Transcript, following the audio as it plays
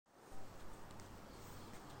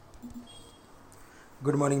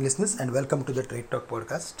Good morning, listeners, and welcome to the Trade Talk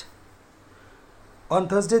podcast. On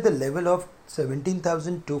Thursday, the level of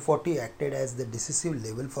 17,240 acted as the decisive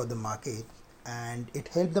level for the market, and it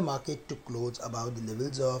helped the market to close above the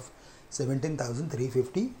levels of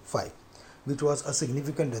 17,355, which was a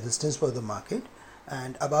significant resistance for the market.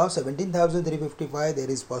 And above 17,355,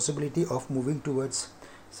 there is possibility of moving towards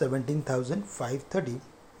 17,530,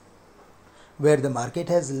 where the market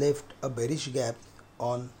has left a bearish gap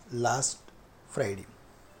on last Friday.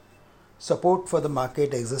 Support for the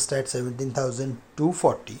market exists at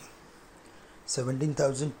 17,240,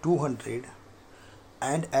 17,200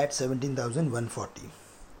 and at 17,140.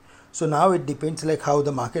 So now it depends like how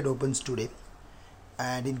the market opens today,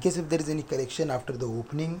 and in case if there is any correction after the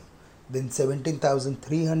opening, then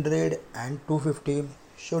 17,300 and 250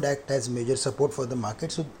 should act as major support for the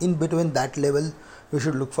market. So in between that level we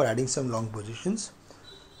should look for adding some long positions.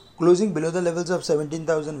 Closing below the levels of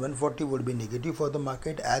 17,140 would be negative for the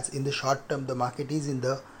market, as in the short term the market is in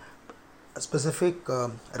the specific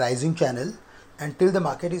rising channel. Until the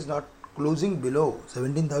market is not closing below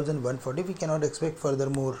 17,140, we cannot expect further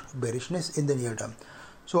more bearishness in the near term.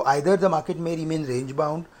 So either the market may remain range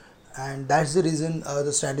bound, and that's the reason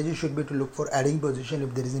the strategy should be to look for adding position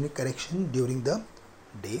if there is any correction during the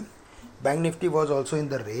day. Bank Nifty was also in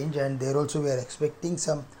the range, and there also we are expecting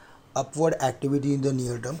some upward activity in the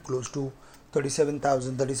near term, close to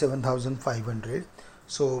 37,000, 37,500.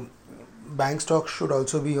 So bank stocks should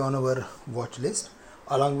also be on our watch list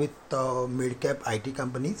along with mid cap IT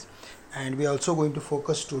companies. And we are also going to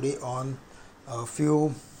focus today on a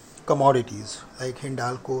few commodities like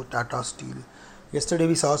Hindalco, Tata Steel. Yesterday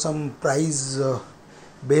we saw some price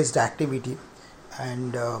based activity,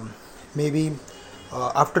 and maybe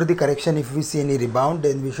after the correction, if we see any rebound,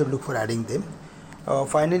 then we should look for adding them.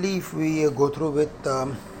 Finally, if we go through with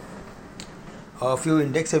a few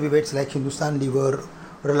index heavyweights like Hindustan Lever,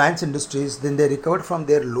 Reliance Industries, then they recovered from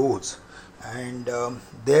their lows, and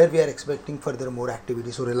there we are expecting further more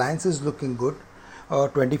activity. So Reliance is looking good.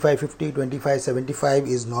 2550, 2575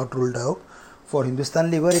 is not ruled out. For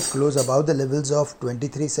Hindustan Lever, it closed above the levels of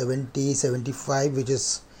 2370, 75, which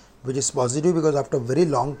is positive, because after a very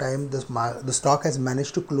long time the stock has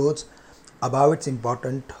managed to close above its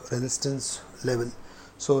important resistance level.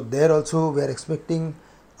 So there also we are expecting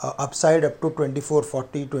upside up to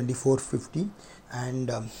 2440, 2450,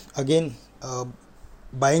 and again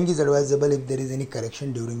buying is advisable if there is any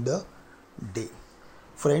correction during the day.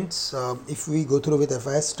 Friends, if we go through with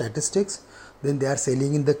FIS statistics, then they are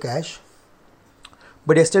selling in the cash,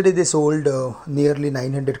 but yesterday they sold nearly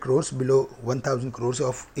 900 crores, below 1000 crores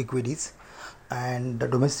of equities, and the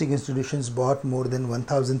domestic institutions bought more than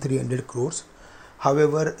 1300 crores.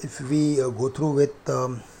 However, if we go through with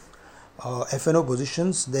F&O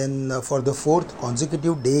positions, then for the fourth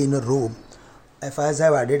consecutive day in a row, FIs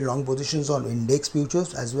have added long positions on index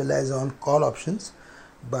futures as well as on call options.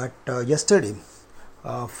 But yesterday,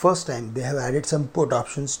 first time they have added some put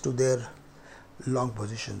options to their long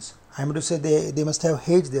positions. I am to say they must have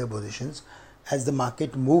hedged their positions as the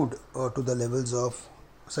market moved to the levels of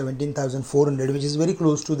 17,400, which is very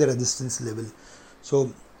close to the resistance level.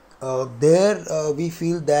 So there we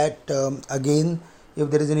feel that again, if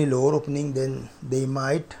there is any lower opening, then they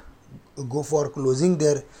might go for closing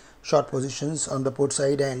their short positions on the put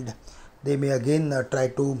side, and they may again try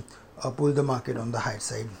to pull the market on the high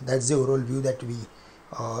side. That's the overall view that we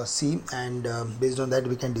see, and based on that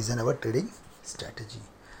we can design our trading strategy.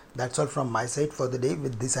 That's all from my side for the day.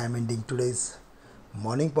 With this, I am ending today's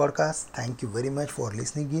morning podcast. Thank you very much for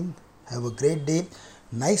listening in. Have a great day.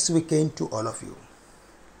 Nice weekend to all of you.